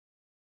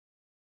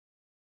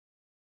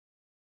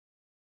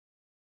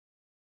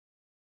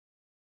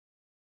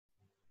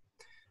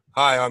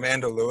Hi, I'm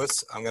Andrew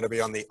Lewis. I'm going to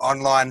be on the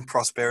Online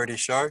Prosperity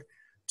Show,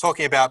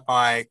 talking about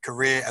my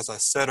career as a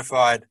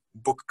certified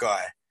book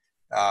guy,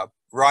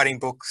 writing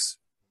books,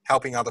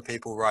 helping other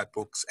people write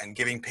books, and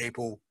giving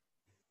people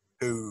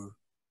who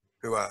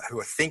are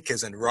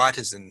thinkers and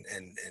writers and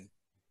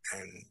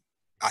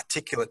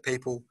articulate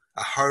people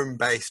a home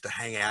base to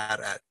hang out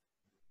at,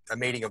 a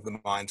meeting of the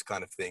minds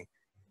kind of thing.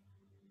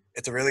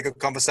 It's a really good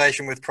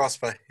conversation with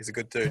Prosper. He's a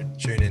good dude.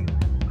 Tune in.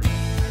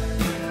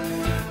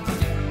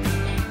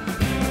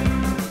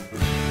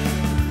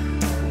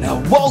 Now,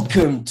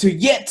 welcome to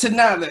yet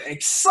another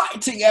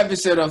exciting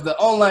episode of the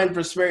Online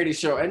Prosperity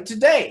Show. And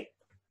today,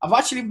 I've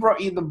actually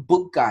brought you the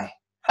book guy.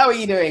 How are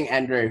you doing,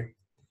 Andrew?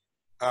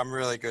 I'm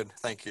really good.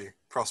 Thank you.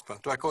 Prosper.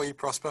 Do I call you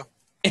Prosper?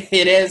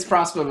 It is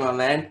Prosper, my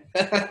man.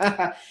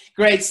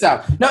 Great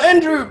stuff. Now,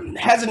 Andrew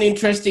has an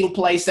interesting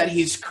place that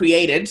he's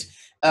created.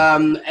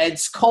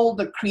 It's called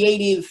the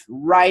Creative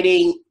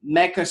Writing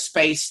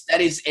Makerspace that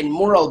is in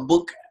Moral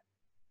Book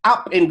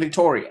up in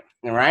Victoria.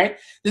 All right.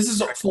 This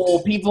is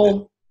for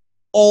people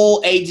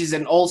all ages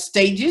and all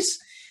stages,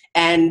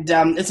 and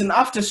it's an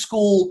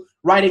after-school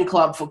writing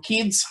club for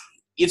kids,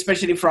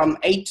 especially from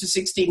 8 to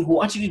 16,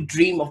 who actually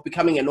dream of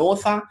becoming an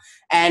author,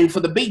 and for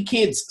the big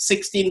kids,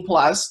 16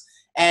 plus.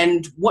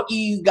 And what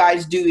you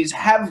guys do is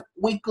have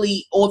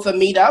weekly author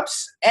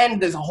meetups,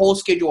 and there's a whole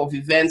schedule of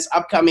events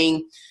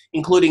upcoming,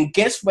 including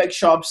guest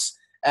workshops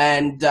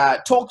and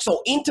talks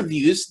or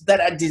interviews that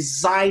are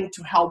designed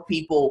to help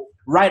people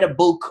write a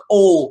book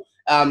or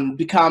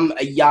become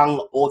a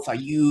young author.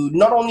 You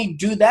not only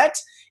do that,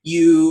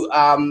 you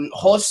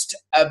host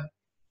a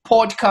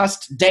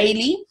podcast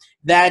daily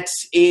that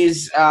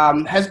is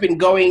has been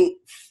going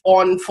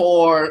on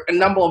for a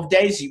number of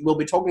days. We'll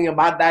be talking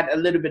about that a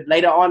little bit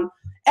later on.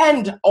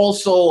 And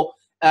also,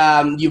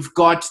 you've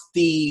got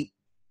the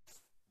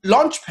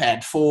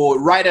Launchpad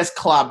for Writers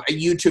Club, a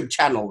YouTube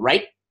channel,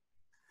 right?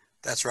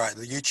 That's right.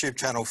 The YouTube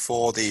channel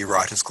for the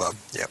Writers Club.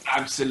 Yep.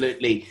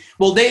 Absolutely.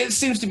 Well, there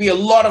seems to be a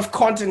lot of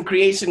content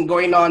creation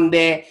going on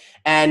there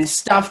and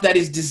stuff that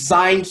is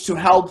designed to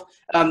help,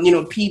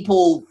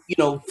 people,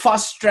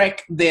 fast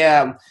track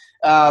their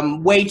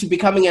way to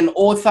becoming an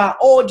author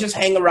or just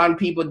hang around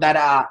people that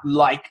are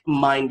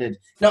like-minded.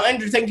 Now,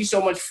 Andrew, thank you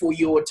so much for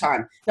your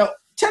time. Now,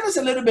 tell us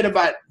a little bit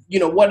about,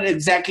 what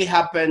exactly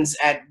happens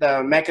at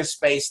the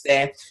makerspace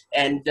there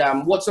and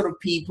what sort of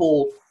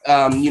people,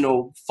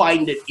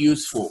 find it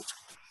useful.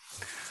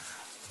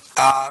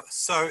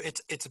 So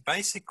it's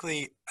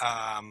basically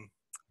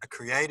a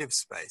creative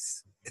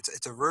space.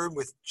 It's a room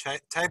with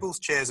tables,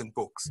 chairs, and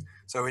books.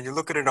 So when you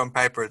look at it on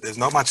paper, there's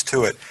not much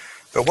to it.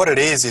 But what it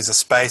is a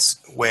space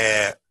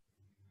where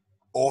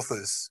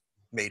authors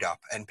meet up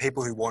and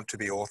people who want to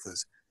be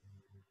authors.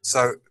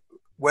 So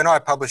when I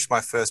published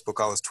my first book,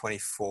 I was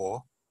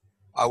 24.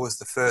 I was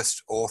the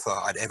first author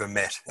I'd ever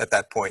met at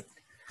that point.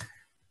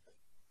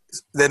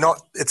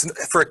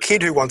 It's for a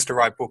kid who wants to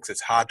write books, it's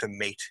hard to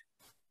meet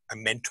a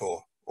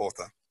mentor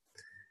author.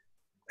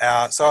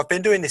 So I've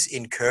been doing this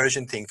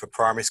incursion thing for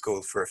primary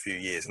school for a few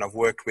years, and I've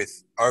worked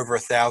with over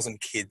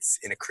 1,000 kids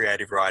in a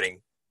creative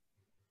writing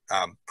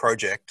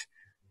project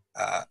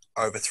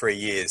over 3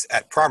 years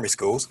at primary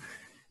schools.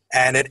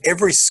 And at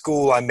every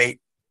school I meet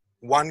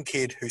one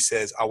kid who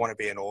says, I want to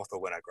be an author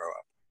when I grow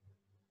up.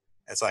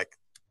 It's like,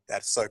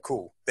 that's so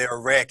cool. They're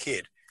a rare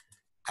kid.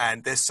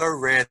 And they're so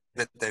rare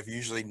that they've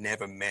usually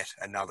never met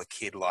another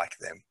kid like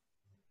them.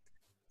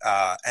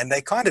 And they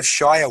kind of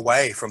shy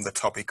away from the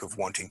topic of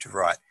wanting to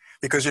write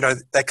because,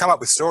 they come up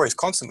with stories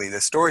constantly.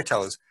 They're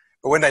storytellers.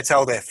 But when they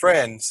tell their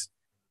friends,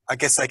 I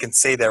guess they can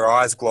see their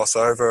eyes gloss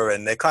over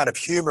and they're kind of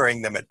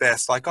humoring them at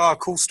best. Like, oh,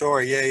 cool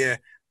story. Yeah.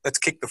 Let's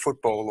kick the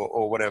football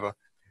or whatever.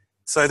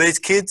 So these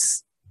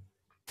kids,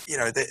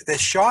 they're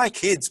shy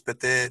kids,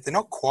 but they're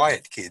not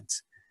quiet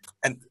kids.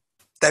 And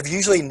they've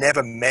usually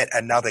never met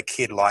another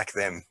kid like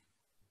them.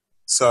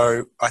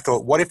 So I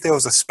thought, what if there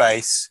was a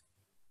space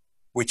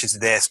which is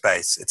their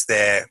space? It's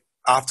their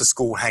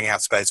after-school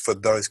hangout space for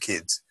those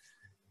kids.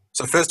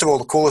 So first of all,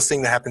 the coolest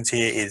thing that happens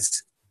here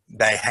is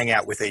they hang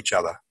out with each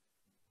other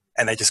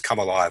and they just come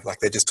alive. Like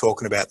they're just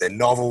talking about their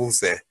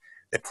novels, they're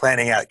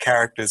planning out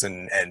characters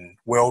and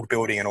world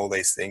building and all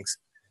these things.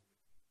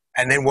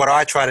 And then what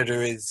I try to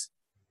do is,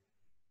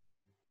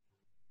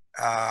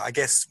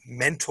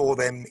 mentor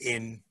them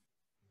in,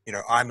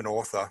 I'm an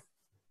author.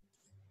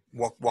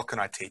 What can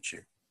I teach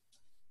you?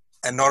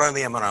 And not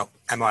only am I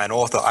an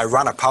author, I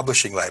run a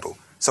publishing label.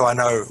 So I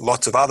know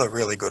lots of other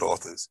really good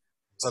authors.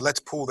 So let's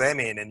pull them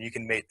in and you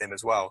can meet them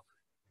as well.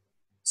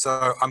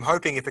 So I'm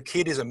hoping if a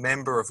kid is a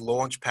member of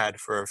Launchpad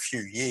for a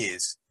few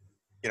years,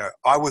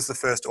 I was the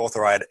first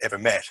author I had ever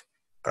met.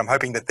 But I'm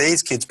hoping that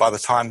these kids, by the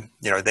time,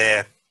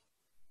 they're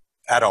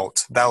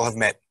adults, they'll have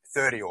met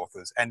 30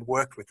 authors and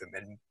worked with them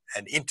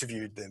and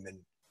interviewed them and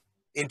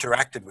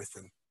interacted with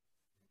them.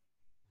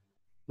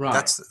 Right.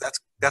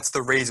 That's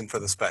the reason for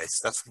the space.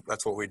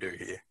 That's what we do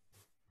here.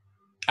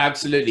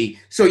 Absolutely.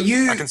 So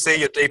I can see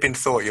you're deep in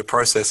thought. You're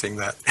processing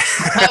that.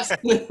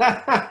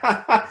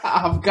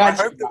 I've got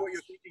I hope that what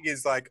you're thinking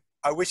is like,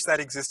 I wish that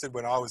existed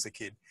when I was a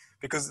kid,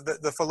 because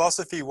the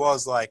philosophy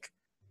was like,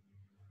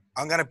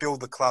 I'm going to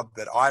build the club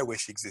that I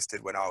wish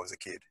existed when I was a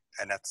kid.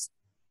 And that's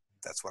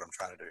what I'm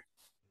trying to do.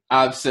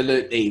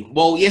 Absolutely.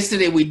 Well,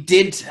 yesterday we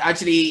did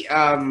actually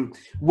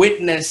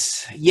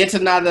witness yet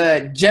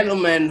another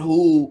gentleman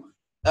who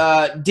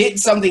did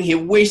something he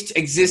wished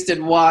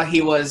existed while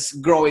he was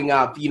growing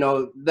up. You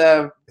know,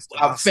 the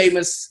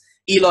famous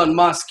Elon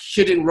Musk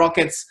shooting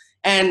rockets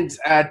and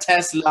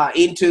Tesla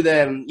into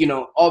the, you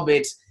know,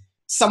 orbit,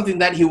 something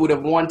that he would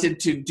have wanted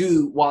to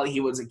do while he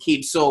was a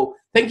kid. So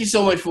thank you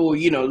so much for,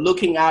 you know,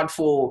 looking out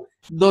for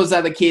those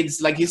other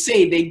kids. Like you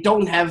say, they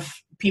don't have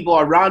people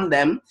around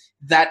them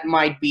that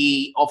might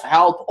be of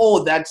help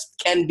or that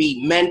can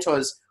be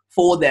mentors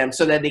for them,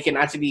 so that they can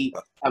actually,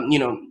 you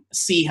know,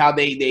 see how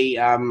they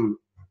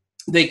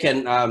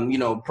can, you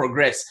know,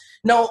 progress.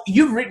 Now,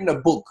 you've written a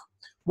book.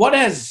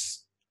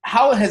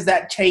 How has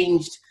that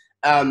changed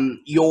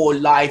your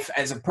life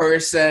as a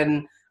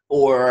person,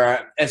 or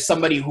as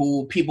somebody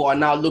who people are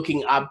now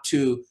looking up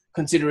to,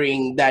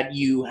 considering that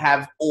you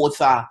have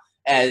author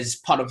as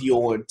part of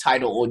your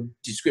title or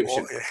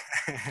description? Well,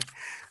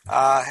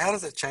 yeah. How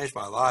does it change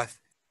my life?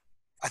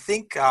 I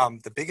think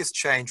the biggest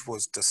change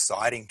was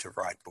deciding to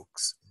write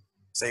books.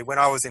 See, when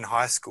I was in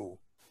high school,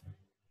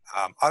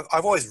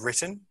 I've always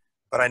written,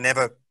 but I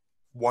never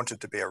wanted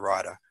to be a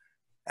writer.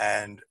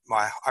 And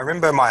I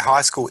remember my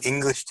high school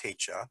English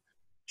teacher,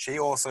 she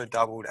also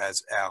doubled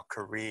as our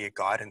career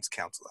guidance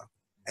counselor.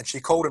 And she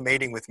called a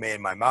meeting with me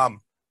and my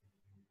mum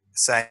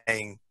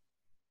saying,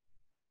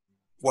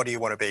 what do you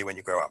want to be when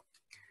you grow up?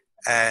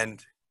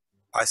 And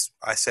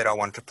I said I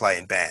wanted to play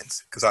in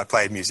bands because I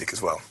played music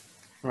as well.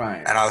 Right.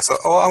 And I was like,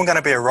 oh, I'm going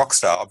to be a rock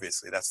star,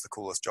 obviously. That's the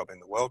coolest job in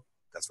the world.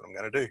 That's what I'm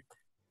going to do.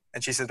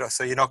 And she said, oh,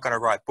 so you're not going to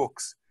write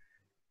books?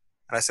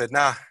 And I said,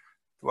 nah,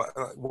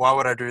 why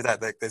would I do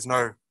that? There's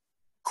no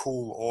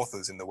cool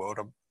authors in the world.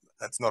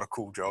 That's not a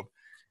cool job.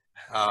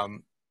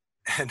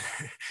 And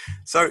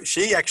so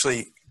she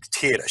actually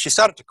teared. She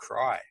started to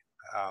cry,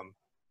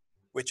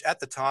 which at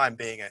the time,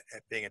 being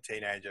a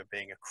teenager,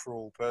 being a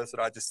cruel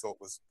person, I just thought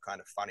was kind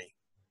of funny.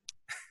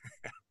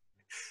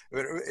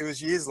 But it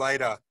was years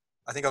later,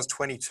 I think I was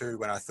 22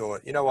 when I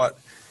thought, you know what,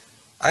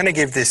 I'm going to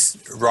give this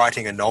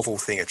writing a novel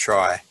thing a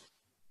try.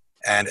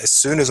 And as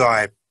soon as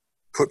I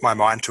put my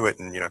mind to it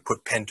and, you know,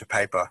 put pen to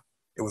paper,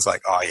 it was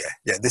like, oh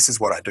yeah, this is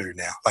what I do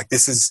now. Like,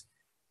 this is,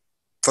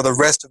 for the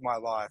rest of my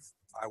life,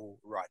 I will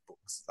write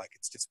books. Like,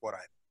 it's just what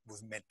I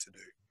was meant to do.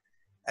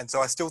 And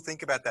so I still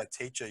think about that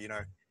teacher, you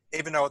know,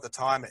 even though at the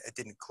time it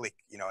didn't click,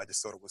 you know, I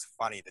just thought it was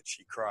funny that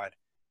she cried.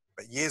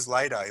 But years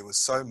later, it was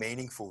so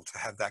meaningful to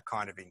have that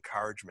kind of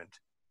encouragement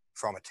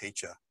from a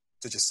teacher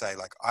to just say,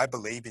 like, I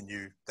believe in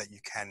you, that you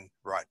can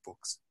write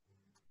books.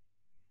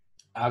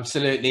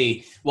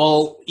 Absolutely.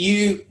 Well,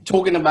 you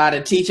talking about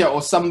a teacher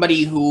or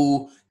somebody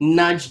who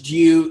nudged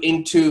you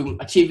into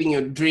achieving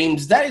your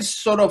dreams, that is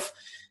sort of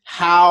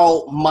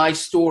how my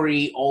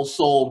story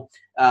also,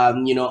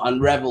 you know,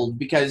 unraveled,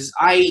 because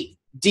I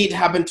did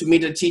happen to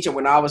meet a teacher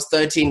when I was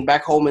 13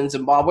 back home in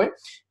Zimbabwe,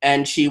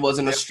 and she was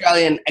an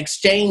Australian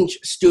exchange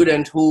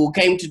student who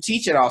came to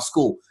teach at our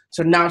school.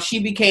 So now she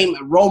became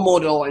a role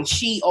model, and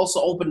she also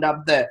opened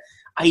up the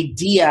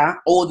idea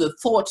or the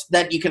thought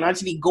that you can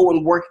actually go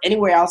and work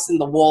anywhere else in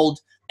the world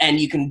and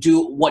you can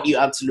do what you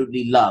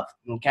absolutely love.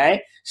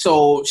 Okay.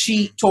 So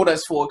she taught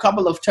us for a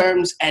couple of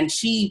terms, and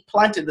she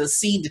planted the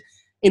seed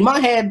in my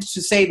head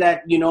to say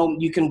that, you know,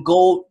 you can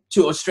go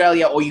to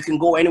Australia or you can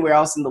go anywhere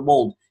else in the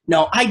world.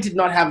 Now, I did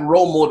not have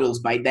role models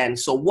by then.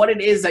 So what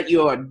it is that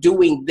you are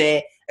doing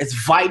there is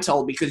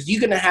vital, because you're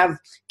going to have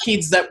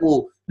kids that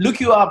will look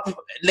you up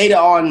later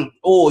on,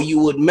 or you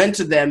would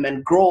mentor them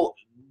and grow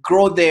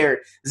their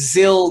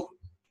zeal,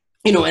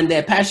 you know, and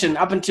their passion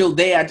up until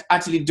they are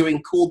actually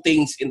doing cool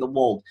things in the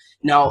world.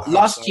 Now,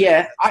 last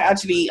year, I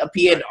actually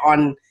appeared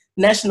on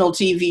national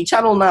TV,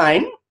 Channel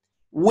 9,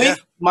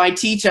 with my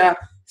teacher,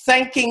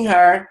 thanking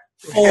her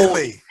for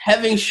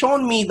having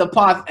shown me the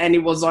path, and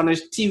it was on a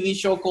TV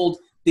show called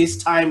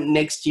This Time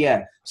Next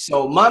Year.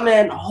 So, my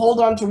man, hold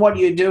on to what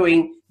you're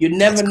doing. You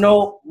never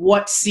know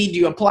what seed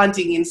you're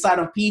planting inside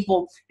of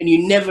people, and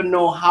you never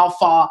know how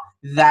far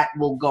that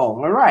will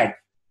go. All right.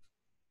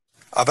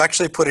 I've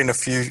actually put in a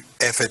few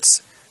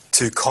efforts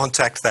to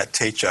contact that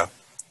teacher,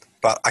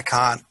 but I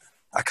can't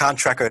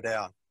track her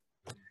down.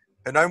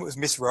 Her name was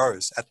Miss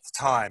Rose at the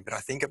time, but I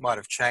think it might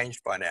have changed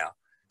by now.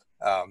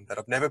 But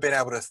I've never been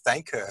able to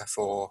thank her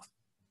for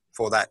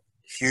that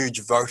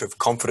huge vote of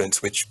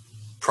confidence, which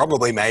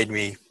probably made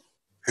me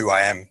who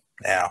I am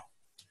now.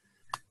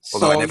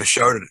 Although I never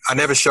showed it. I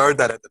never showed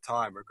that at the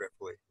time,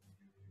 regretfully.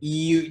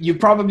 You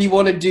probably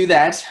want to do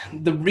that.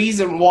 The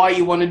reason why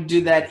you want to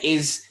do that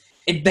is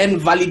it then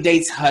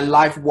validates her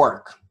life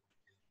work.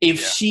 If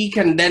she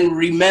can then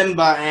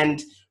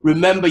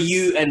remember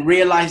you and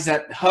realize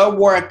that her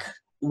work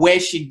where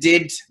she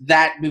did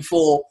that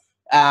before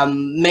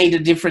made a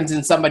difference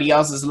in somebody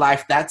else's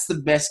life, that's the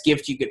best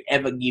gift you could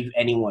ever give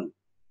anyone.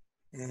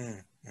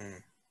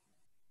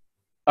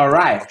 All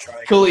right.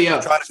 Coolio.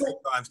 I'll try 2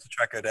 times to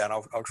track her down.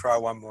 I'll try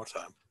one more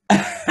time.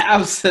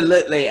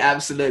 Absolutely,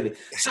 absolutely.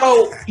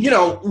 So,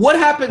 what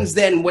happens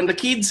then when the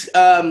kids,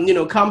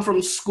 come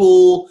from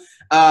school,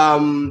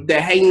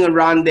 they're hanging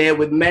around there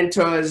with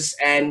mentors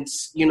and,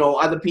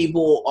 other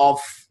people of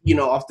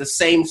the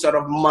same sort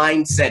of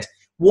mindset.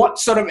 What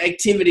sort of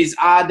activities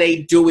are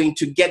they doing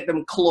to get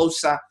them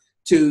closer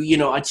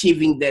to,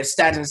 achieving their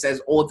status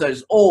as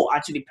authors or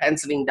actually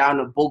penciling down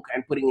a book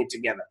and putting it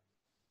together?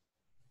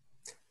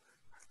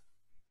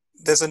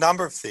 There's a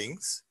number of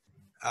things.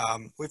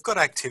 We've got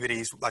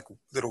activities like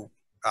little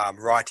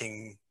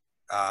writing,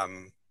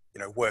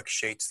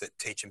 worksheets that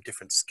teach them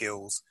different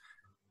skills.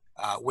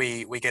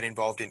 We get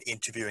involved in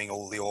interviewing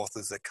all the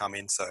authors that come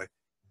in. So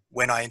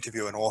when I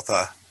interview an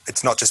author,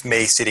 it's not just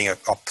me sitting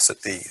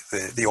opposite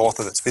the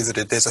author that's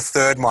visited. There's a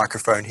third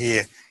microphone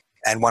here,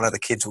 and one of the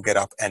kids will get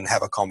up and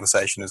have a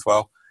conversation as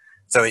well.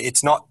 So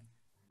it's not,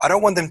 I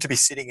don't want them to be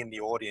sitting in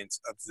the audience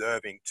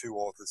observing two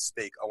authors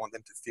speak. I want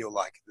them to feel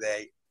like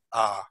they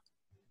are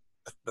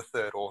the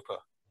third author.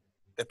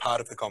 They're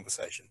part of the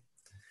conversation.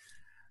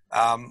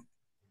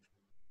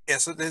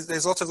 So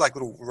there's lots of like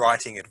little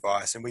writing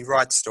advice, and we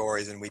write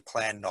stories and we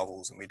plan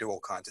novels and we do all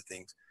kinds of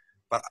things.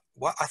 But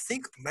what I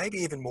think maybe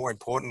even more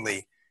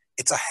importantly,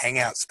 it's a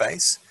hangout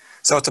space.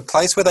 So it's a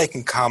place where they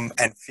can come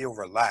and feel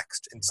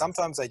relaxed. And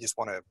sometimes they just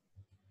want to,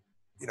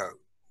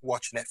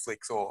 watch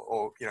Netflix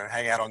or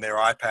hang out on their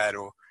iPad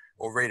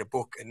or read a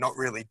book and not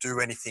really do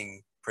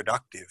anything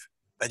productive.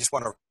 They just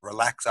want to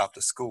relax after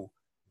school.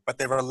 But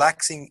they're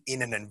relaxing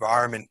in an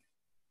environment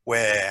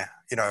where,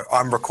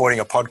 I'm recording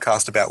a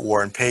podcast about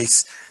War and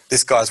Peace.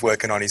 This guy's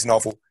working on his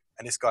novel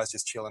and this guy's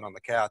just chilling on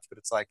the couch. But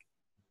it's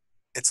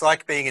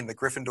like being in the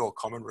Gryffindor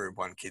common room,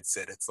 one kid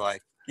said. It's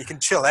like, you can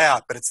chill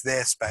out, but it's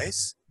their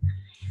space.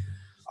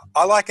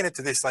 I liken it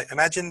to this. Like,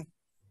 imagine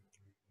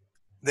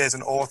there's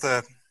an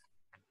author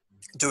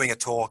doing a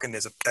talk and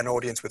there's an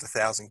audience with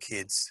 1,000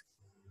 kids.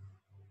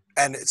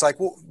 And it's like,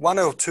 well, 1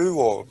 or 2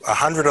 or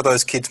 100 of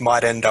those kids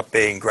might end up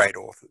being great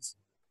authors.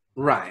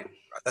 Right.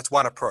 That's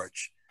one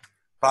approach.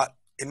 But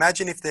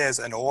imagine if there's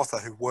an author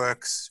who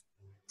works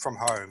from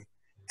home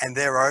and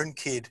their own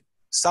kid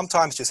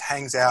sometimes just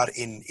hangs out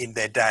in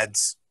their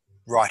dad's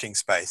writing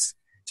space,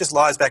 just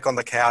lies back on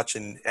the couch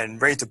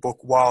and reads a book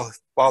while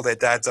their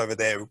dad's over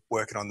there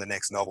working on the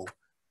next novel.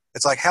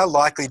 It's like, how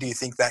likely do you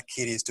think that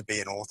kid is to be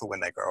an author when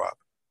they grow up?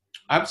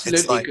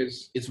 Absolutely,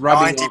 because it's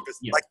rubbing 90%. off.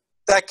 Yeah. Like,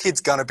 that kid's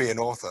going to be an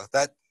author.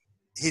 That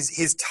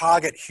his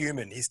target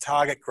human, his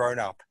target grown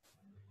up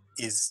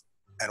is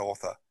an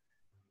author.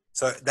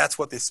 So that's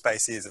what this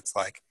space is. It's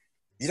like,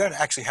 you don't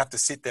actually have to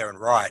sit there and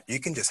write. You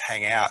can just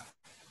hang out,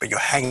 but you're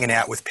hanging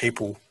out with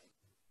people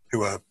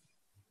who are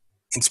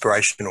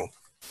inspirational,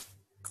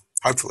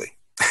 hopefully.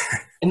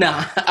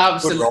 No,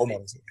 absolutely. Good role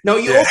models. No,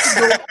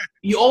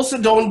 you also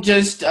don't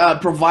just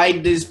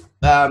provide these,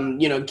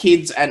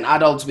 kids and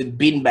adults with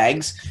bin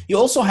bags. You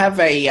also have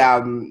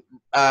a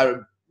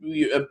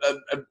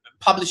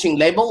publishing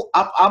label,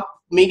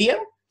 Up Media.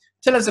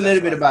 Tell us a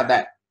little bit about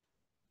that.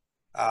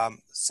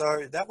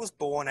 So that was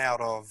born out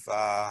of,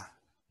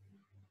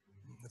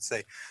 let's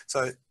see.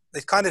 So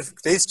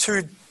these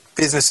two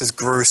businesses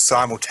grew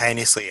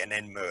simultaneously and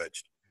then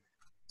merged.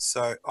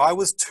 So I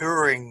was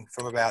touring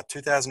from about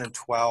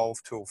 2012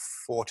 till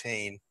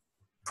 14,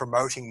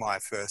 promoting my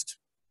first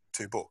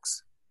 2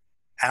 books.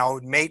 And I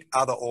would meet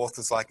other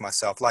authors like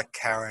myself, like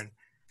Karen.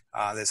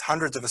 There's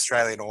hundreds of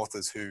Australian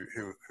authors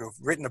who've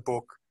written a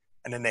book,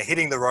 and then they're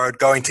hitting the road,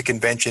 going to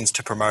conventions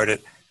to promote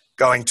it,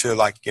 going to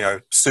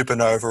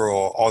Supernova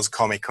or Oz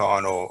Comic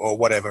Con or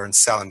whatever and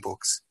selling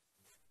books.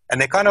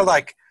 And they're kind of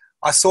like,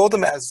 I saw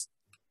them as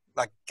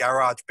like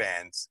garage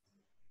bands,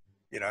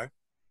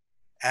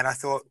 and I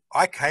thought,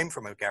 I came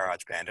from a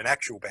garage band, an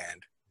actual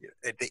band,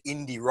 the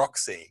indie rock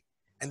scene.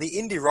 And the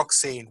indie rock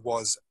scene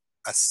was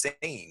a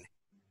scene,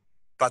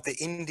 but the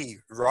indie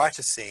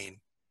writer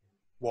scene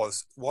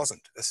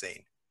wasn't a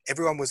scene.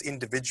 Everyone was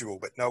individual,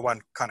 but no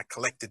one kind of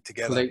collected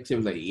together.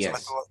 Collectively,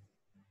 yes. So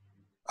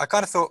I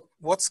kind of thought,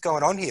 what's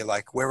going on here?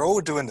 Like, we're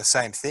all doing the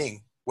same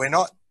thing. We're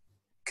not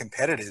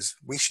competitors.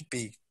 We should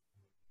be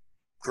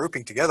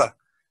grouping together.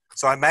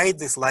 So I made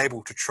this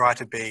label to try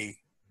to be,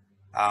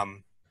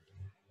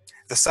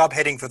 the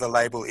subheading for the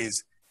label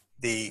is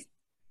the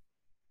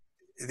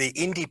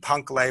indie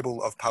punk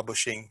label of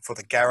publishing for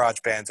the garage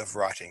bands of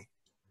writing.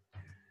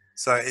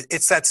 So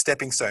it's that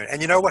stepping stone.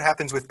 And you know what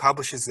happens with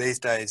publishers these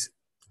days?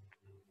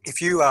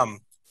 If you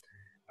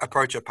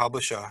approach a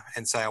publisher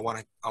and say, I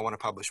want to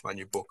publish my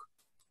new book,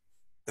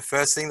 the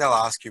first thing they'll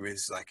ask you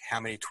is like,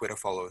 how many Twitter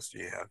followers do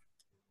you have?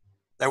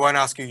 They won't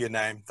ask you your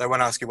name. They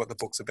won't ask you what the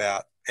book's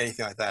about,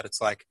 anything like that. It's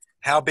like,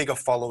 how big a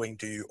following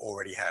do you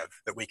already have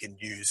that we can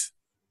use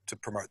to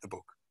promote the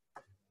book?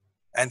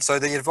 And so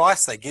the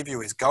advice they give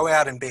you is go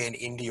out and be an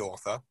indie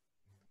author,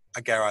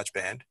 a garage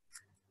band,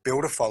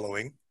 build a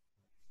following,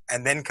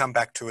 and then come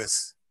back to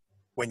us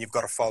when you've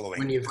got a following.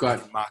 When you've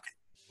got market.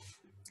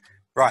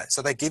 Right.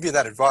 So they give you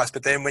that advice,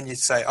 but then when you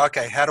say,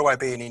 okay, how do I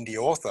be an indie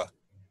author?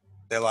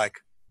 They're like,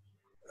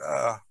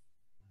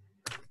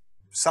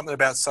 something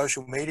about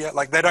social media.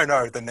 Like they don't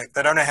know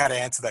they don't know how to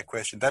answer that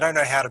question. They don't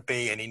know how to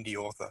be an indie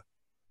author.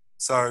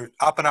 So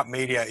Up and Up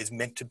Media is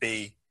meant to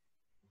be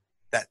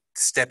that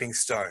stepping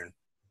stone.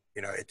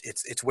 You know,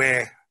 it's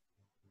where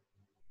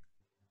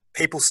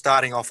people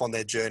starting off on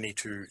their journey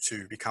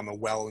to become a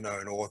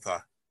well-known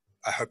author,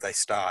 I hope they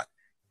start.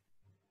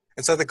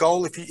 And so the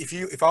goal,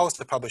 if I was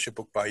to publish a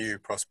book by you,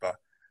 Prosper,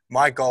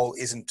 my goal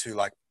isn't to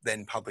like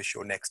then publish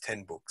your next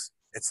 10 books.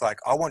 It's like,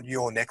 I want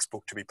your next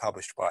book to be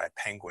published by a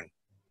Penguin,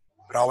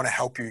 but I want to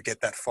help you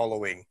get that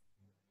following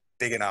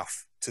big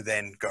enough to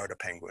then go to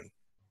Penguin,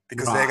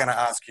 because they're going to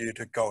ask you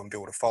to go and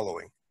build a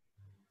following.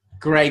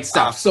 Great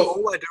stuff. So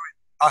all I do,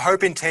 I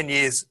hope in 10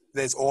 years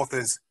there's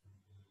authors,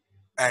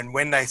 and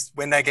when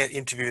they get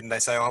interviewed and they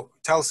say, "Oh,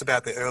 tell us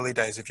about the early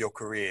days of your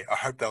career," I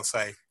hope they'll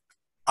say,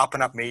 "Up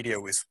and Up Media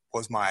was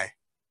my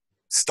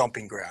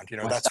stomping ground. You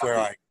know, that's where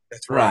I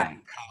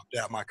carved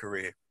out my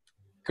career."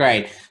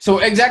 Great. So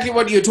exactly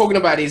what you're talking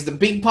about is the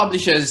big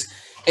publishers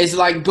is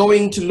like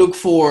going to look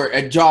for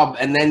a job,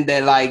 and then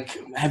they're like,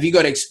 have you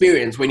got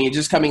experience when you're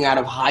just coming out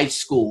of high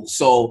school?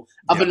 So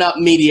Up and Up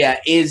Media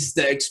is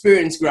the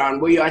experience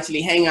ground where you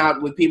actually hang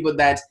out with people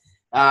that,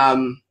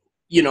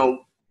 you know,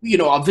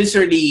 are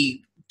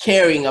viscerally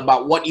caring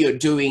about what you're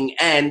doing,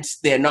 and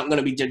they're not going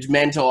to be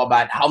judgmental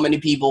about how many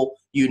people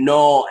you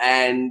know,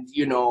 and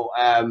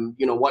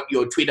what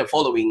your Twitter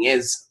following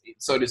is,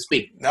 so to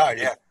speak. No,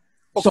 yeah.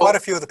 Well, quite a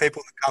few of the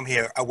people that come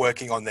here are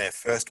working on their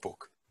first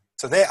book,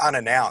 so they're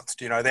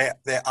unannounced. You know,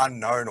 they're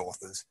unknown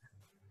authors.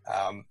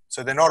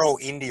 So they're not all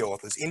indie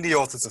authors. Indie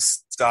authors have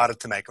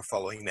started to make a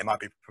following. They might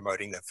be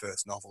promoting their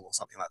first novel or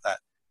something like that.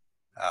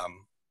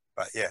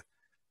 But yeah,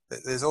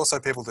 there's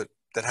also people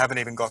that haven't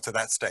even got to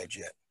that stage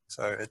yet.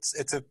 So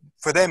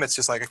for them, it's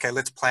just like, okay,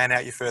 let's plan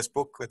out your first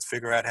book. Let's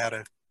figure out how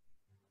to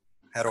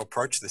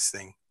approach this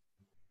thing.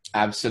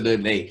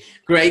 Absolutely.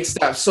 Great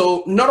stuff.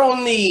 So not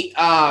only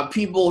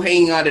people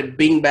hanging out at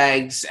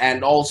beanbags,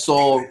 and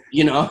also,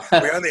 we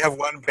only have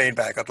one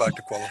beanbag, I'd like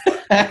to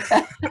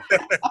qualify.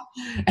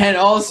 And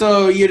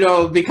also,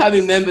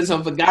 becoming members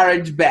of a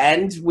garage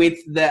band with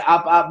the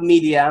Up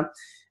Media,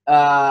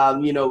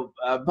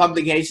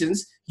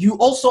 publications. You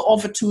also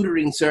offer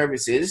tutoring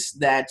services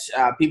that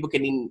people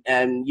can,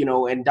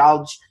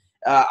 indulge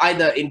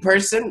either in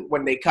person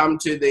when they come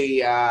to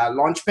the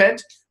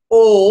Launchpad,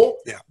 or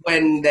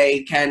when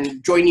they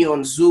can join you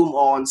on Zoom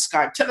or on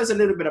Skype. Tell us a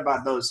little bit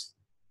about those.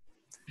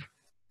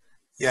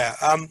 Yeah,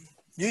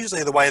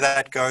 usually the way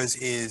that goes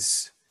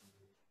is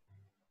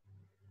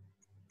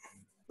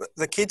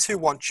the kids who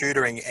want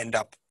tutoring end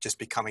up just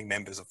becoming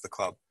members of the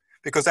club,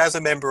 because as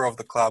a member of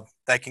the club,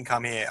 they can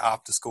come here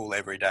after school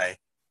every day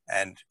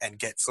and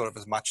get sort of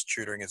as much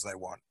tutoring as they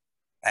want.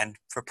 And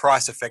for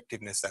price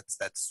effectiveness,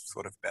 that's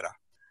sort of better.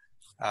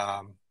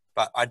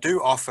 But I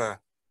do offer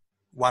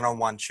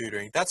one-on-one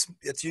tutoring.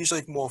 It's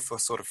usually more for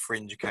sort of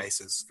fringe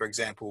cases. For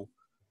example,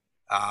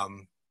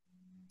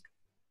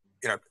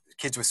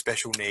 kids with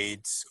special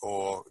needs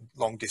or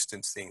long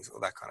distance things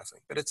or that kind of thing.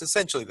 But it's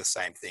essentially the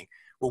same thing.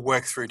 We'll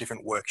work through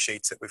different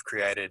worksheets that we've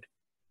created.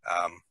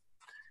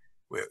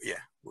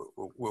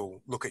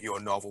 We'll look at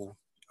your novel.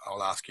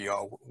 I'll ask you,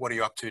 what are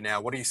you up to now?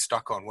 What are you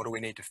stuck on? What do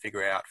we need to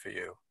figure out for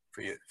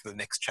the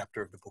next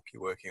chapter of the book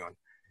you're working on?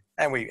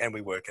 And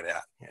we work it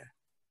out. Yeah.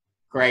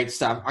 Great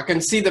stuff. I can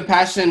see the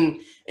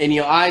passion in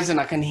your eyes, and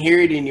I can hear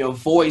it in your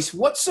voice.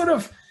 What sort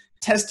of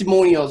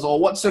testimonials or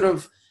what sort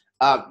of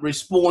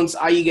response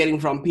are you getting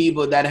from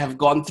people that have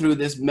gone through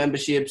these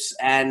memberships,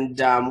 and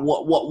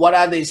what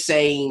are they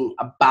saying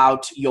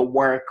about your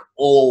work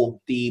or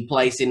the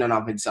place in and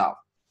of itself?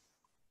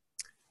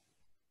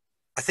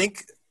 I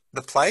think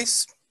the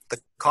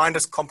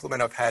kindest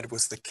compliment I've had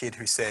was the kid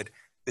who said,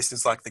 "This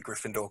is like the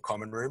Gryffindor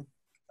common room."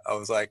 I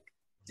was like,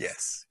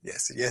 yes,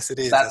 it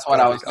is. That's what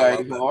I was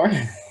going for.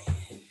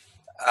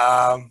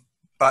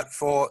 But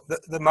for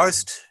the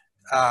most,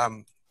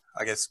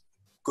 I guess,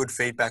 good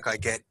feedback I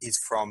get is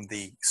from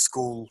the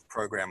school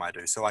program I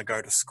do. So I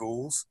go to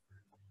schools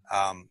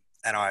and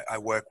I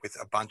work with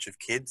a bunch of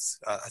kids.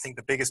 I think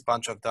the biggest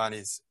bunch I've done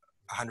is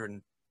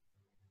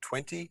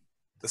 120.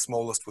 The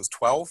smallest was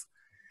 12.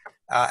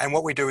 And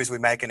what we do is we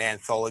make an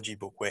anthology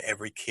book where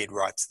every kid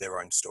writes their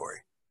own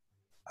story.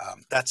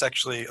 That's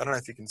actually, I don't know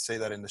if you can see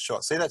that in the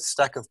shot. See that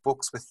stack of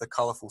books with the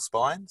colourful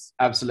spines?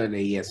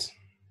 Absolutely, yes.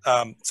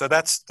 So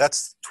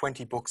that's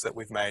 20 books that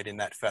we've made in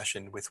that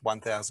fashion with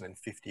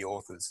 1,050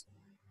 authors.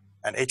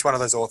 And each one of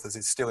those authors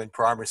is still in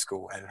primary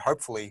school and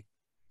hopefully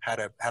had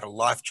a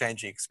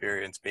life-changing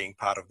experience being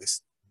part of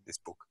this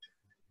book.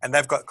 And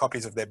they've got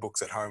copies of their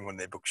books at home on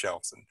their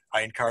bookshelves. And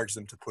I encourage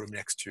them to put them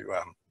next to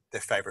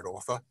their favourite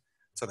author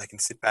so they can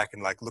sit back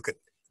and look at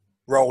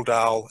Roald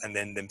Dahl and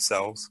then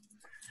themselves.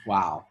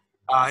 Wow.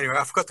 Anyway,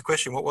 I forgot the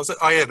question. What was it?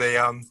 Oh yeah,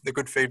 the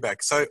good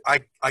feedback. So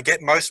I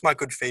get most of my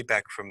good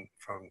feedback from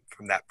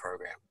that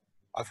program.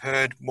 I've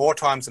heard more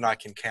times than I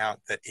can count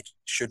that it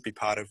should be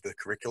part of the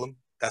curriculum.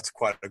 That's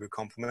quite a good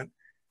compliment.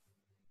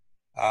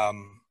 But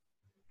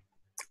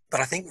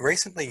I think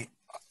recently,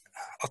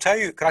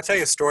 can I tell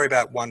you a story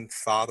about one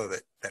father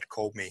that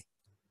called me?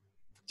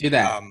 Do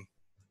that.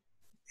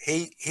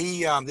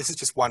 this is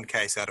just one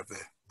case out of the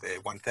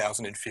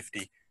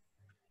 1,050.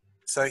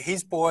 So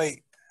his boy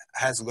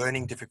has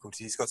learning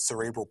difficulties. He's got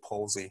cerebral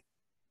palsy.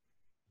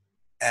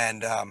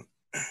 And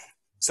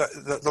so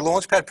the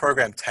Launchpad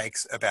program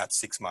takes about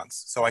 6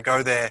 months. So I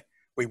go there,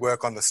 we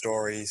work on the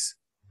stories,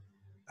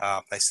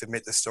 they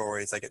submit the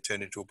stories, they get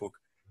turned into a book.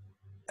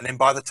 And then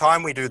by the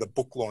time we do the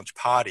book launch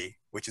party,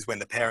 which is when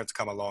the parents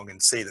come along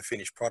and see the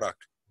finished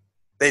product,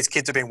 these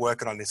kids have been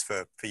working on this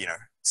for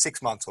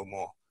 6 months or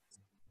more.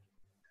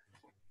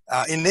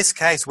 In this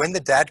case, when the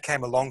dad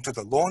came along to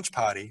the launch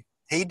party,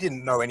 he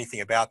didn't know anything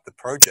about the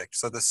project.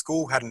 So the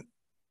school hadn't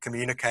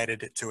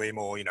communicated it to him,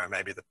 or,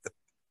 maybe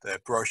the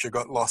brochure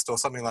got lost or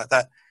something like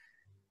that.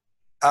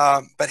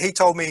 But he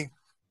told me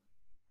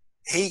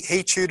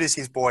he tutors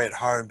his boy at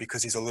home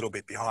because he's a little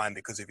bit behind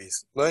because of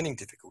his learning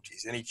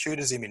difficulties. And he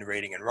tutors him in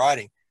reading and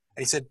writing.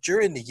 And he said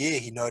during the year,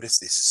 he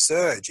noticed this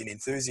surge in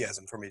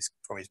enthusiasm from his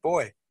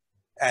boy.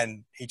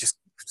 And he just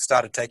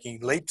started taking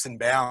leaps and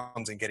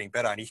bounds and getting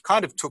better. And he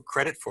kind of took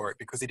credit for it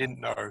because he didn't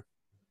know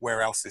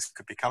where else this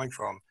could be coming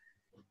from.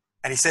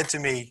 And he said to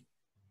me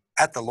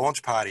at the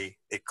launch party,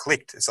 it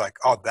clicked. It's like,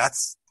 oh,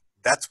 that's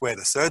where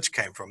the surge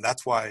came from.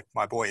 That's why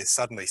my boy is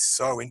suddenly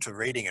so into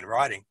reading and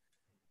writing.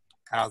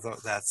 And I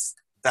thought that's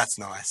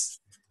nice.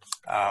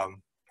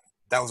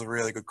 That was a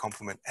really good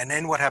compliment. And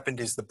then what happened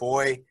is the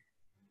boy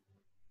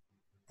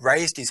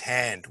raised his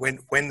hand when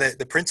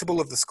the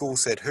principal of the school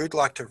said, who'd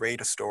like to read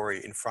a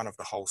story in front of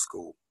the whole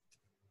school?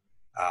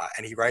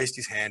 And he raised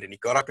his hand and he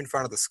got up in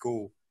front of the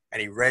school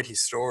and he read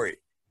his story.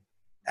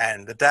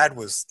 And the dad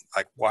was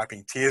like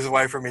wiping tears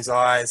away from his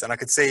eyes. And I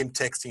could see him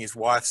texting his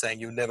wife saying,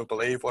 you'll never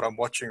believe what I'm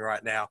watching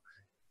right now.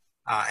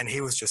 And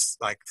he was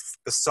just like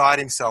beside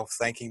himself,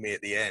 thanking me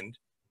at the end.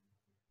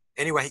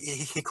 Anyway,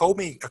 he called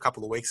me a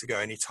couple of weeks ago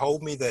and he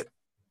told me that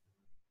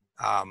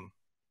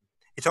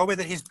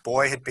his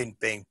boy had been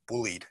being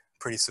bullied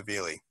pretty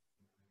severely,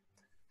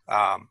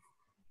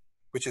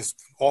 which is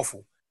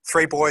awful.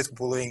 3 boys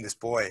bullying this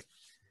boy.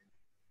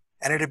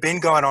 And it had been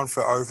going on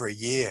for over a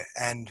year.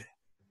 And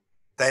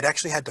they'd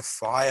actually had to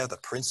fire the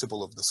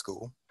principal of the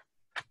school.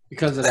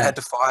 Because of that? They had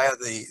to fire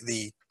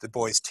the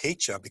boy's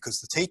teacher because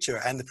the teacher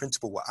and the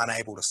principal were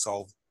unable to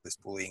solve this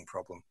bullying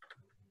problem.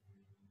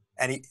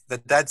 And the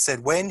dad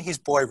said when his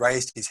boy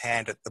raised his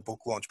hand at the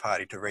book launch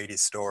party to read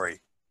his story,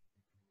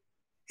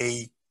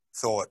 he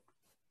thought,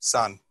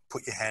 son,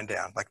 put your hand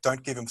down. Like,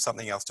 don't give him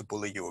something else to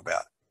bully you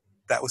about.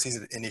 That was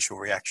his initial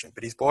reaction.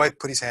 But his boy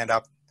put his hand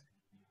up.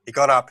 He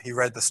got up, he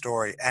read the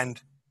story.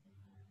 And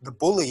the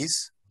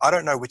bullies, I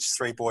don't know which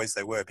 3 boys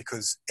they were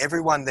because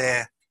everyone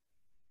there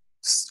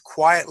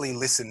quietly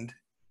listened,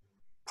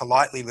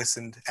 politely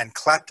listened, and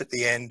clapped at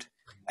the end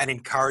and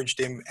encouraged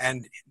him.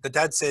 And the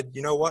dad said,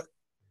 you know what?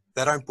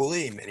 They don't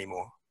bully him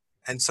anymore.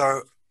 And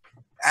so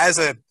as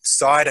a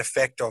side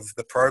effect of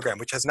the program,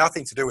 which has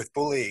nothing to do with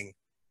bullying,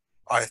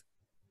 I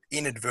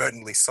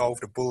inadvertently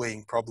solved a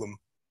bullying problem.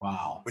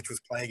 Wow. Which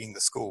was plaguing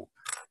the school.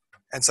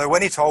 And so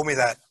when he told me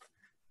that,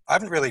 I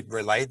haven't really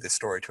relayed this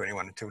story to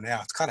anyone until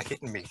now. It's kind of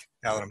hitting me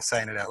now that I'm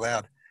saying it out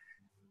loud.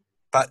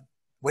 But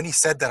when he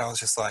said that, I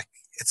was just like,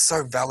 it's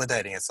so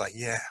validating. It's like,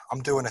 yeah,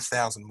 I'm doing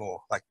 1,000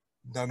 more. Like,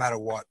 no matter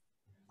what,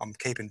 I'm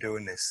keeping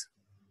doing this.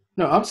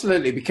 No,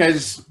 absolutely,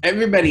 because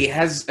everybody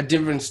has a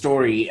different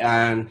story,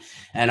 and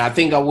I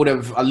think I would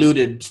have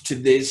alluded to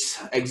this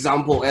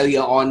example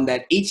earlier on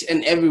that each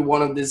and every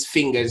one of these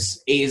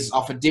fingers is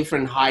of a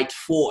different height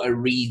for a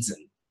reason,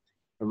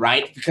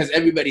 right? Because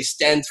everybody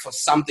stands for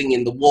something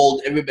in the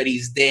world. Everybody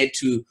is there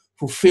to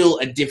fulfill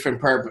a different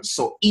purpose.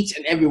 So each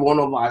and every one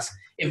of us,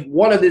 if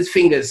one of these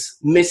fingers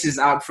misses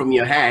out from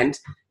your hand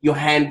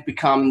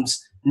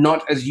becomes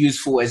not as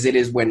useful as it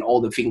is when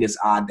all the fingers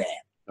are there.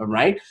 All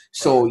right.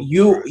 So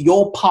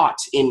your part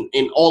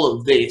in all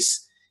of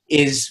this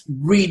is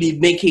really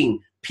making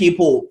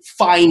people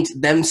find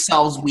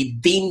themselves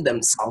within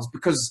themselves,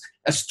 because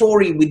a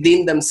story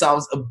within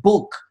themselves, a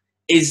book,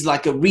 is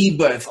like a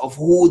rebirth of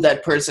who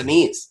that person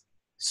is.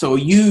 So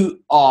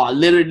you are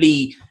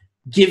literally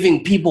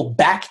giving people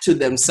back to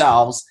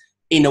themselves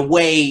in a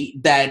way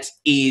that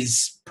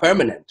is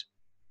permanent.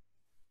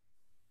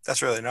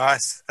 That's really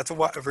nice. That's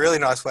a really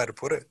nice way to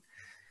put it.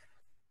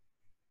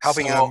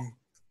 Helping them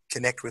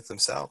connect with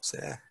themselves.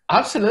 Yeah,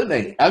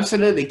 absolutely.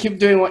 Keep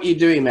doing what you're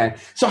doing, man.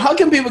 So how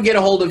can people get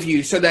a hold of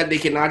you so that they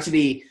can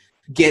actually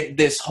get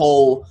this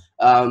whole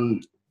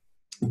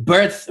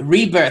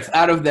rebirth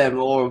out of them,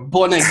 or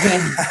born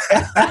again?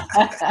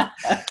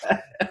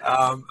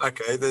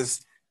 Okay,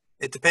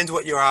 it depends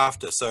what you're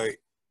after. So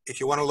if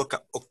you want to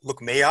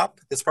look me up,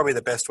 that's probably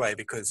the best way,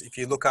 because if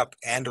you look up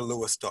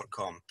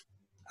anderlouis.com,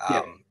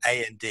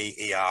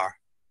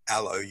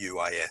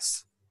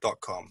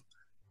 ANDERLOUIS.com.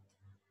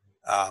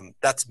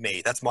 That's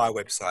me. That's my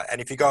website.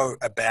 And if you go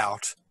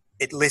about,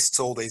 it lists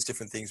all these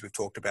different things we've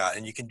talked about,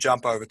 and you can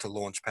jump over to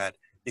Launchpad.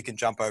 You can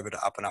jump over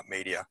to Up and Up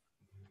Media.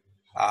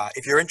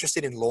 If you're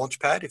interested in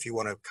Launchpad, if you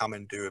want to come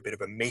and do a bit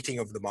of a meeting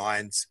of the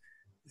minds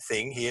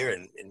thing here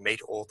and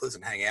meet authors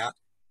and hang out,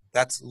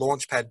 that's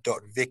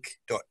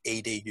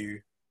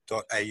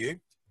launchpad.vic.edu.au.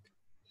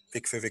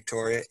 Vic for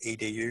Victoria,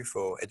 EDU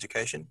for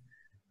education.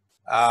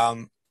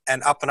 And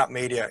Up and Up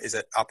Media is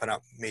at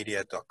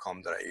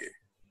upandupmedia.com.au.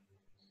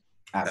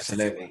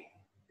 Absolutely.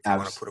 If you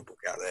want to put a book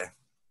out there.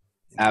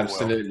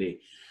 Absolutely.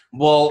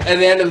 Well, at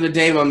the end of the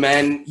day, my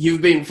man,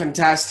 you've been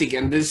fantastic,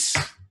 and this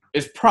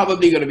is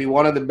probably going to be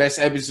one of the best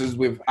episodes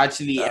we've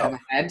actually ever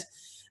had.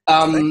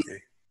 Thank you.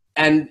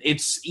 And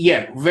it's,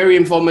 very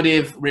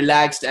informative,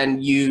 relaxed,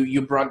 and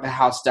you brought the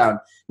house down.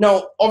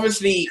 Now,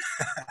 obviously,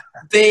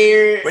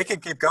 We can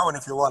keep going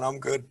if you want. I'm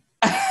good.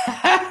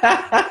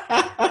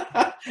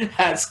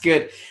 That's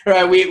good. All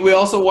right. We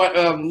also want,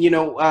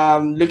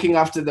 looking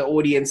after the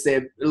audience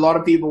there. A lot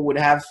of people would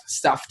have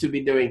stuff to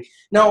be doing.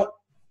 Now,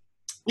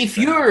 if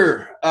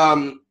you're,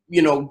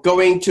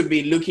 going to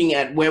be looking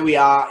at where we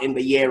are in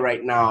the year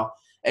right now,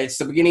 it's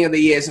the beginning of the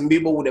year. Some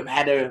people would have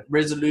had a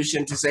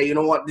resolution to say, you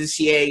know what, this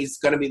year is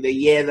going to be the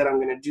year that I'm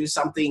going to do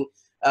something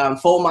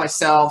for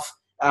myself.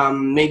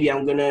 Maybe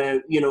I'm going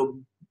to,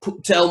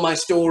 tell my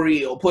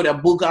story or put a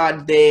book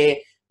out there.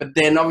 But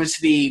then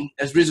obviously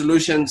as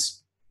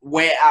resolutions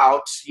wear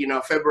out,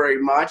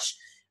 February, March,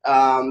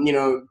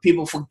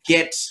 people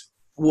forget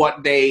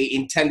what they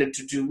intended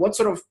to do. What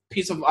sort of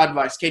piece of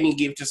advice can you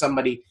give to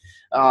somebody,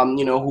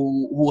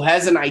 who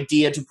has an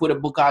idea to put a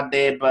book out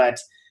there, but,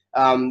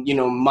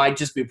 might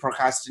just be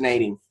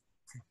procrastinating?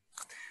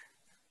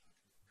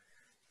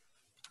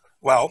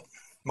 Well,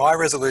 my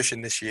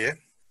resolution this year,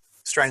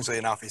 strangely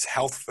enough, is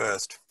health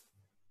first.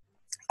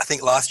 I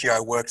think last year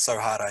I worked so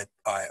hard,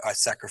 I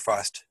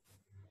sacrificed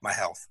my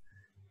health.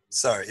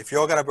 So if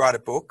you're going to write a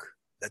book,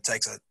 that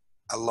takes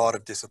a lot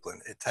of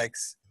discipline. It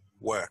takes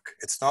work.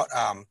 It's not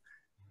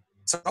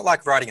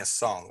like writing a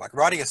song. Like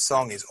writing a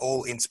song is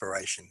all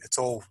inspiration. It's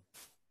all,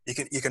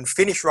 you can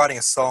finish writing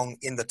a song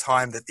in the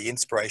time that the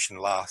inspiration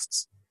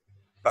lasts.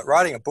 But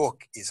writing a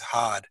book is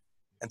hard.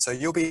 And so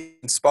you'll be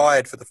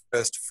inspired for the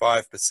first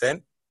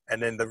 5%.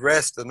 And then the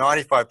rest, the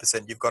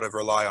 95%, you've got to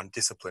rely on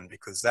discipline,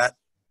 because that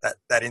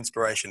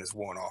inspiration is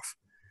worn off.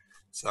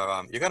 So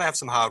you're going to have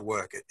some hard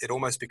work. It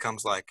almost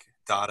becomes like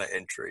data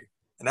entry.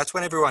 And that's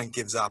when everyone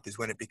gives up, is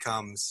when it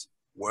becomes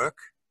work.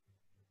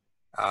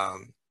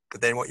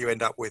 But then what you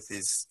end up with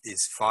is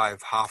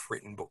 5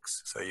 half-written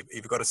books. So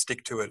you've got to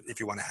stick to it if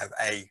you want to have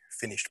a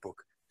finished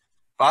book.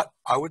 But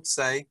I would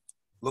say,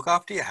 look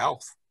after your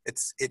health.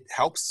 It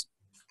helps.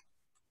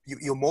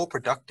 You're more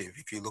productive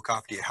if you look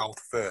after your health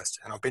first.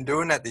 And I've been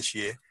doing that this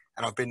year,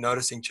 and I've been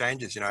noticing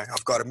changes.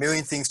 I've got a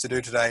million things to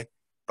do today,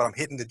 but I'm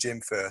hitting the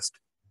gym first,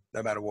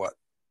 no matter what.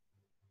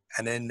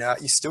 And then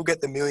you still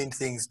get the million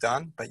things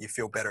done, but you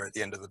feel better at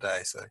the end of the day.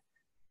 So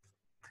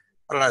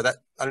I don't know,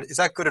 is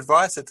that good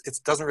advice? It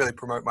doesn't really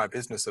promote my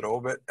business at all,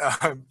 but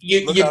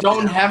you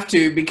don't have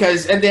to,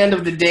 because at the end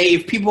of the day,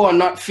 if people are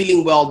not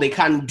feeling well, they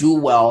can't do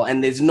well,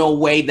 and there's no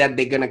way that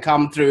they're going to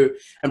come through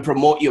and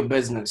promote your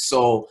business.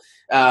 So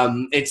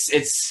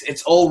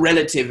it's all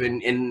relative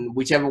in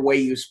whichever way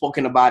you've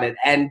spoken about it.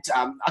 And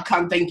I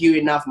can't thank you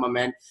enough, my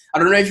man. I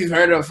don't know if you've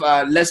heard of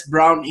Les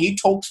Brown. He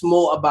talks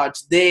more about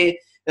the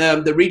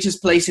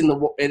richest place in the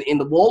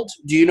world.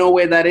 Do you know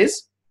where that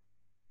is?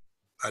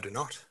 I do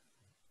not.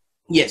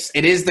 Yes,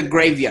 it is the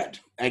graveyard.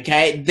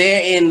 Okay,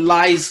 therein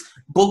lies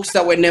books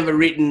that were never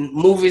written,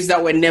 movies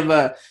that were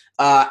never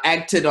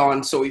acted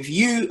on. So if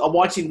you are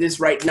watching this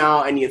right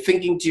now and you're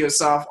thinking to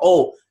yourself,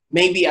 oh,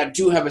 maybe I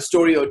do have a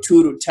story or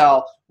two to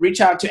tell,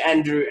 reach out to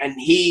Andrew, and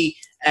he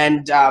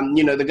and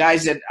the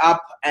guys at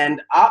Up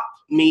and Up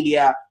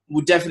Media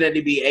would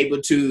definitely be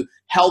able to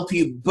help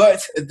you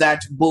birth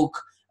that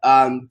book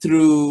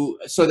through,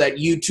 so that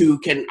you too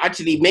can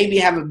actually maybe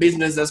have a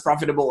business that's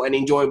profitable and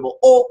enjoyable,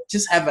 or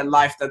just have a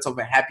life that's of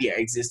a happier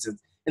existence.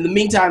 In the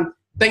meantime,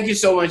 thank you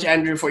so much,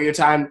 Andrew, for your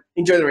time.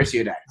 Enjoy the rest of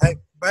your day. Hey,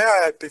 may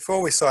I,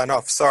 before we sign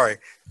off, sorry,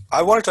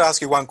 I wanted to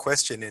ask you one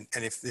question, and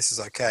if this is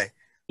okay.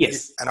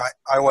 Yes. And I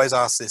always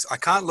ask this. I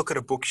can't look at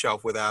a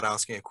bookshelf without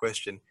asking a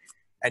question.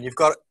 And you've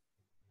got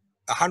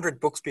 100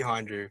 books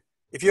behind you.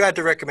 If you had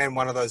to recommend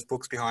one of those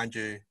books behind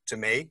you to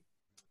me,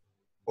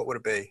 what would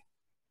it be?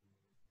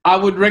 I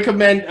would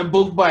recommend a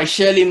book by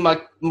Shirley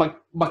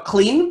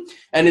MacLaine,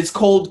 and it's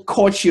called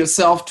Coach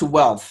Yourself to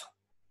Wealth.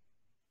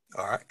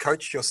 All right.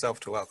 Coach Yourself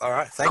to Wealth. All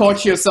right. Thank you.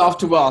 Coach Yourself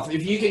to Wealth.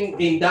 If you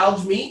can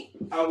indulge me,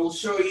 I will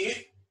show you.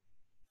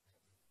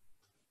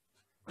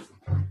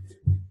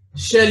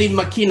 Shirley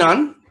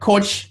MacLaine,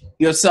 Coach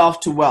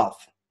Yourself to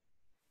Wealth.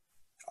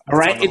 All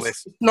right.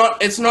 It's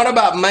not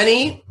about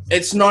money.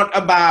 It's not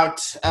about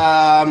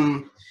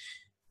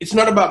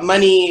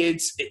money.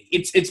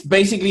 It's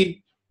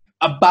basically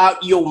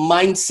about your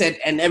mindset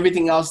and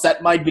everything else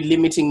that might be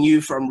limiting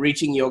you from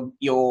reaching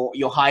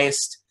your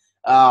highest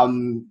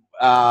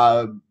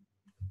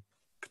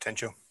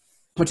potential.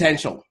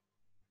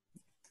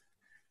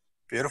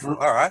 Beautiful.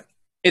 All right.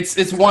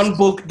 It's one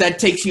book that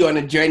takes you on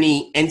a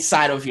journey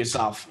inside of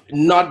yourself.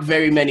 Not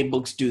very many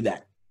books do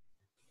that.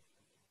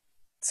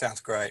 Sounds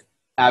great.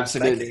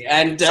 Absolutely.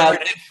 And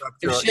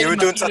you were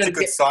doing such a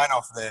good sign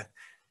off there.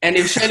 And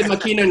if Shirley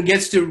MacLaine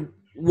gets to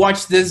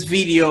watch this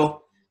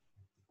video,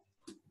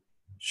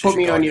 put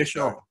me on your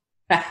show.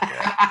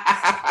 Yeah.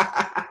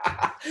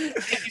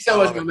 Thank you so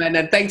much, my man,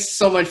 and thanks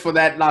so much for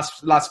that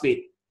last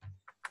bit.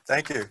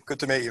 Thank you. Good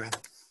to meet you, man.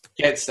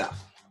 Good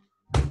stuff.